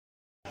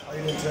How are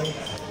you doing, Tim?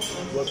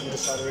 Welcome to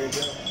Saudi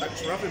Arabia. Thanks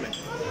for having me.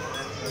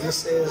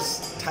 This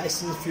is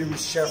Tyson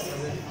Fury's chef.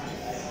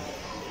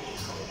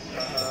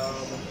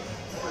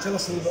 Tell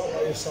us a little bit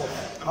about yourself.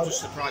 I'm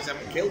just surprised I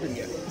haven't killed him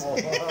yet.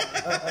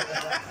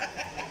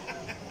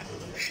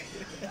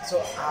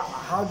 So,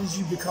 how did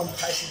you become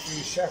Tyson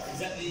Fury's chef? Is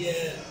that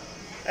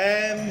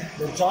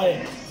The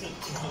giant.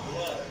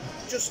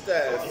 just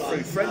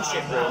through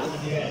friendship, really.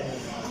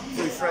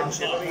 Through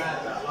friendship,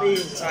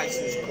 being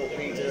Tyson's cook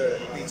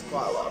needs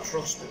quite a lot of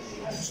trust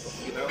and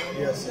stuff, you know.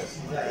 Yes.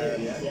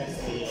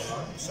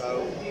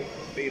 So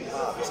being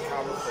part of his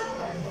camp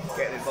and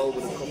getting involved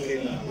with the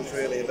cooking was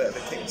really a bit of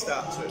a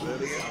kickstart to it,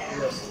 really.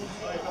 Yes.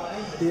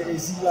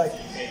 Is he like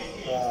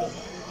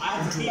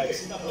into like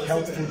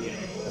health food,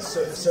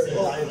 certain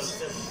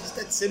diets? It's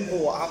dead simple.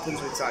 What happens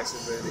with Tyson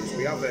really is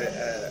we have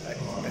a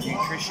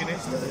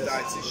nutritionist and a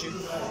dietitian.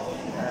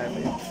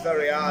 It's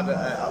very hard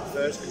at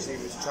first because he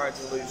was trying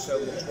to lose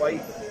so much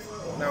weight.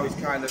 Now he's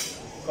kind of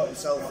got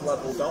himself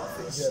levelled off.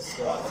 It's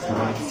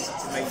quite easy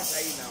to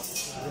maintain now.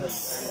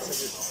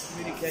 So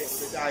we communicate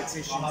with the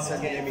dietitian,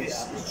 sending him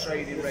his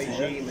training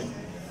regime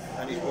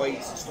and his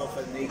weights and stuff,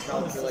 and he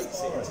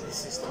calculates it into the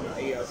system that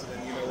he has, and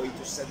then he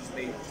just sends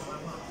me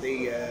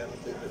the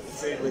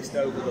food list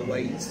over the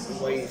weights, the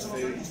way his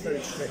food. It's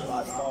very strict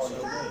like that.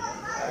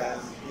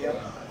 And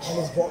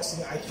his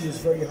boxing IQ is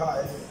very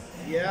high.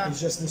 Yeah. He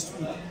just needs to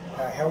eat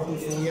healthy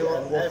food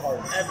and work hard.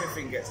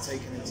 Everything gets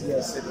taken into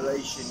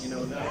consideration,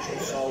 natural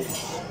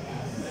salts,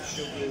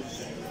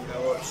 sugars,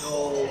 it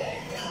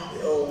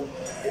all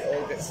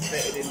gets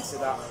fitted into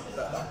that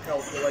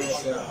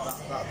calculation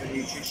that the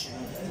nutrition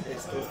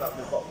does, that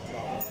we've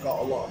got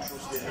a lot of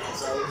trust in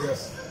ourselves.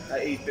 Yes.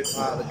 He's been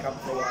part of the camp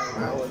for a while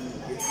now, and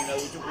we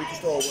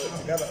just all work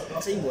together,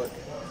 teamwork.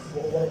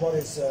 What about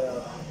his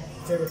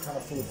favourite kind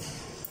of food?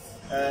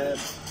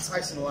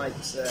 Tyson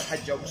likes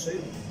hedgehog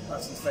soup.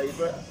 That's his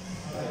favourite.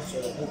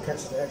 So who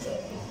catches the hedgehog?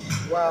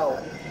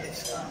 Well,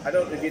 I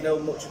don't know if you know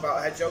much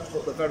about hedgehogs,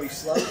 but they're very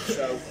slow.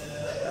 So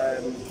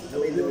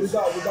we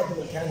got them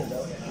in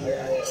Canada. I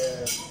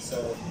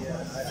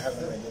have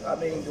no idea. I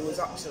mean, there was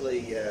actually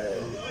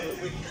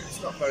it's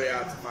not very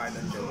hard to find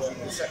hedgehogs. You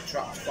can set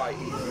traps quite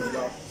easily as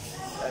well.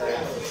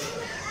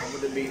 And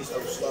with them being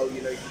so slow,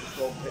 you can just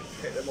go and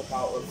pick them up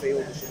out of the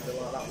field or something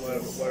like that,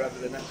 wherever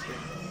they're nesting.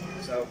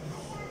 So.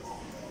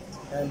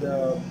 And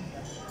what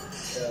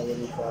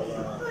do you call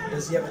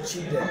does he have a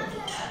cheat day?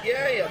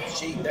 Yeah, he has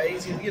cheat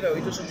days. He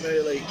doesn't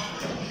really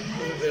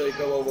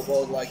go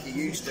overboard like he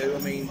used to. I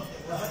mean,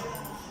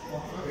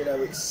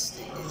 it's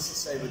the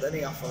same with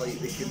any athlete.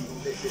 They can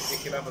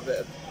have a bit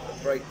of a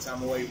break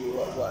time away with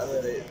whatever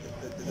the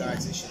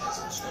dietitian is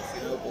and stuff,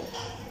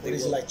 But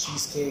is it like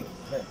cheesecake?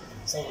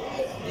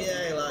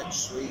 Yeah, he likes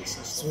sweets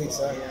and stuff. Sweets,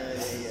 huh? Yeah.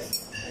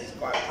 He's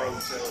quite prone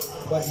to.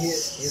 But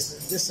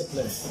he's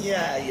disciplined.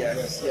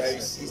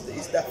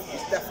 He's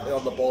definitely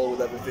on the ball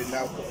with everything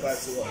now compared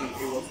to what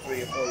he was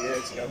 3 or 4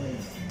 years ago.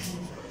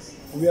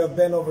 We have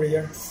Ben over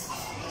here,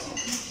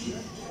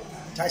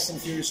 Tyson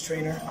Fury's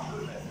trainer.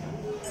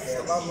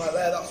 The man right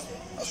there,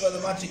 that's where the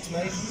magic's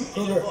made.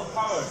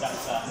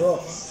 Bro.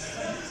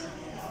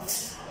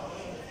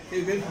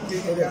 Do good.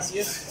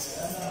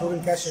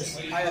 Proven catches.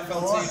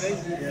 IFL TV.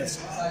 Yes.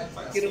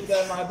 Get up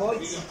there, my boy.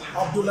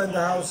 Abdullah in the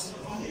house.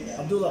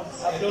 Abdullah.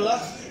 I don't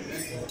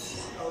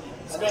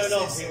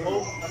know,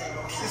 people.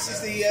 This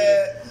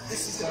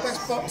is the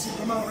best boxing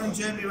promoter in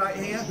Germany right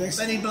here.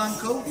 Benny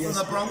Blanco from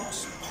the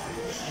Bronx.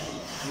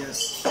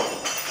 Yes.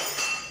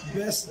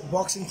 Best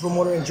boxing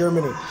promoter in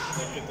Germany.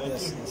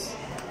 Yes.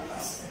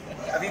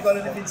 Have you got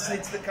anything to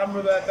say to the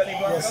camera about Benny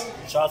Blanco? Yes.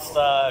 Just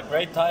a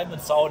great time in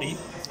Saudi.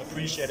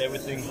 Appreciate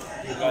everything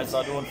you guys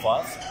are doing for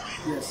us.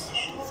 Yes.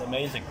 It's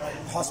amazing.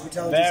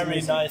 Hospitality.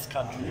 Very nice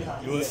country.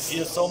 You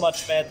hear so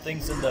much bad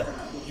things in the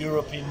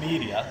European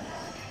media,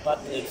 but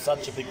it's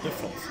such a big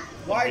difference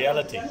in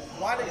reality.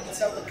 Why don't you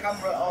tell the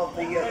camera of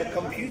the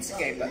computer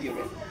game that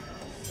you're in?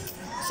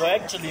 So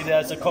actually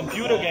there's a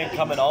computer game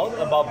coming out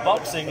about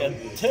boxing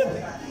and Tim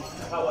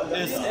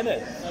is in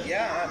it.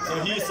 Yeah.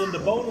 So he's in the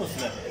bonus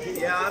level.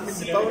 Yeah, I'm in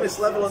the bonus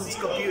level on this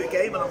computer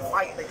game and I'm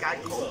fighting a guy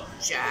called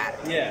Chad.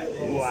 Yeah.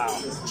 Wow.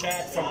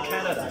 Chad from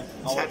Canada.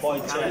 Our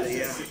boy Chad.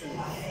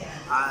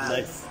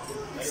 Nice.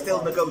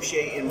 Still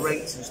negotiating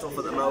rates and stuff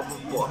at the moment,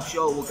 but I'm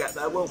sure we'll get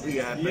there, won't we?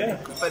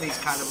 Because Benny's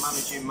kind of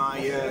managing my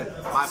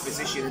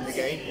position in the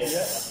game,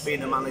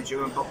 being a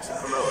manager and boxing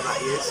promoter that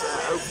he is.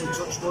 Hopefully,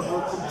 touch wood,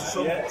 we'll come to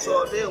some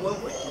sort of deal,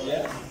 won't we?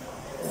 Yeah.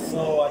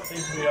 So I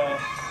think we are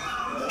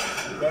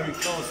very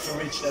close to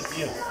reach that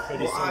deal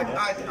pretty soon.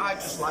 I'd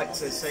just like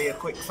to say a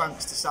quick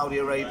thanks to Saudi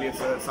Arabia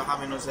for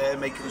having us here,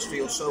 making us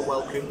feel so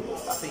welcome.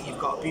 I think you've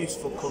got a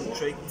beautiful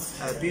country,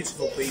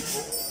 beautiful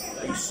people.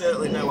 You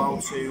certainly know how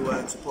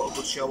to put a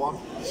good show on,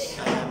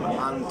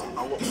 and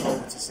I look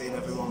forward to seeing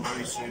everyone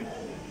very soon.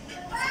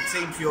 From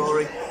Team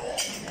Fury,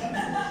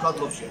 God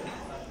loves you.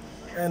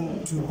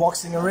 And to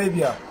Boxing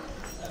Arabia.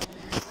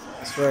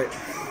 That's right.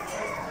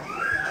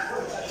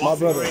 My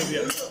brother.